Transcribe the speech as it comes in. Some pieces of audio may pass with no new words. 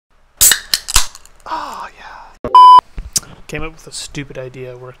Came up with a stupid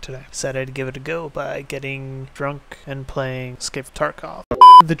idea at work today. Said I'd give it a go by getting drunk and playing Escape from Tarkov.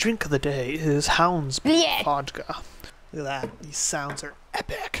 The drink of the day is Hound's vodka. Look at that. These sounds are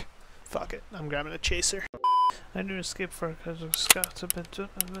epic. Fuck it. I'm grabbing a chaser. I do escape for because of Scott's a bit.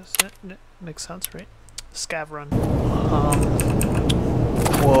 Makes sense, right? Scav run.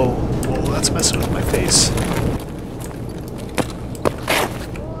 Whoa, that's messing with my face.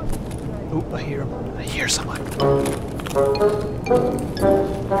 Oop, I hear him. I hear someone.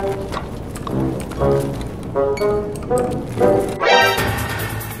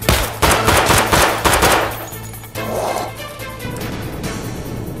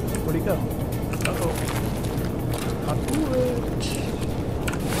 Where'd he go? Uh-oh. I'll do it.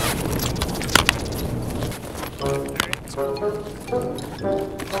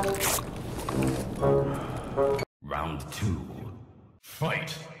 Round 2.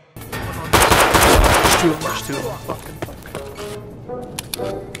 Fight! There's two of them. Fucking fuck.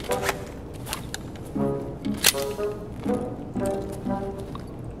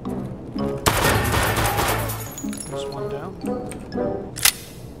 There's one down.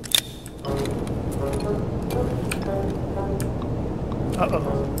 Uh-oh.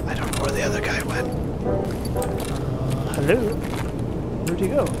 I don't know where the other guy went. Hello? Where'd he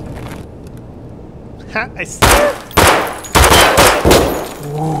go? Ha! I see it!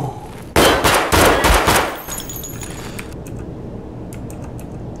 Whoa.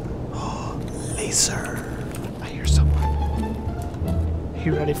 Laser. I hear someone.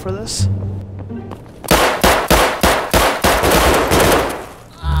 You ready for this?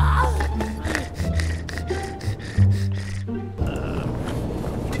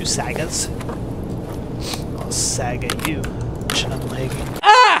 Two sagas. I'll sag at you. Shit, I'm lagging.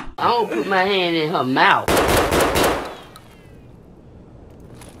 Ah! I don't put my hand in her mouth.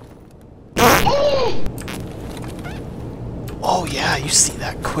 Oh yeah, you see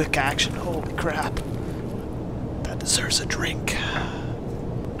that quick action. Holy crap. That deserves a drink.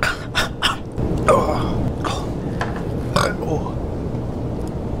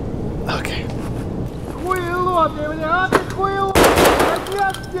 Okay. Хуйло, ты, бля, ты хуйло!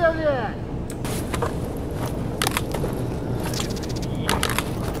 Опять блядь!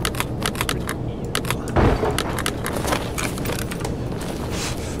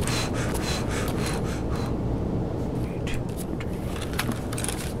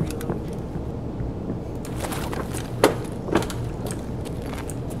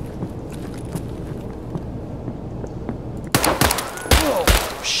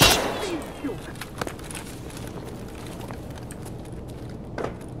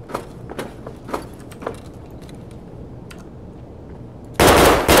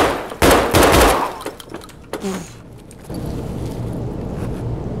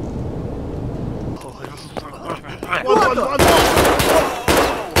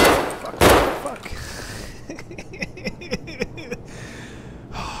 Fuck.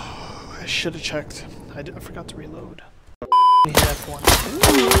 I should have checked. I forgot to reload. We have one.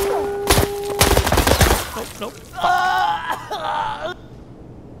 Nope. Fuck.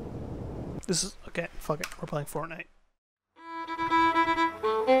 This is okay. Fuck it. We're playing Fortnite.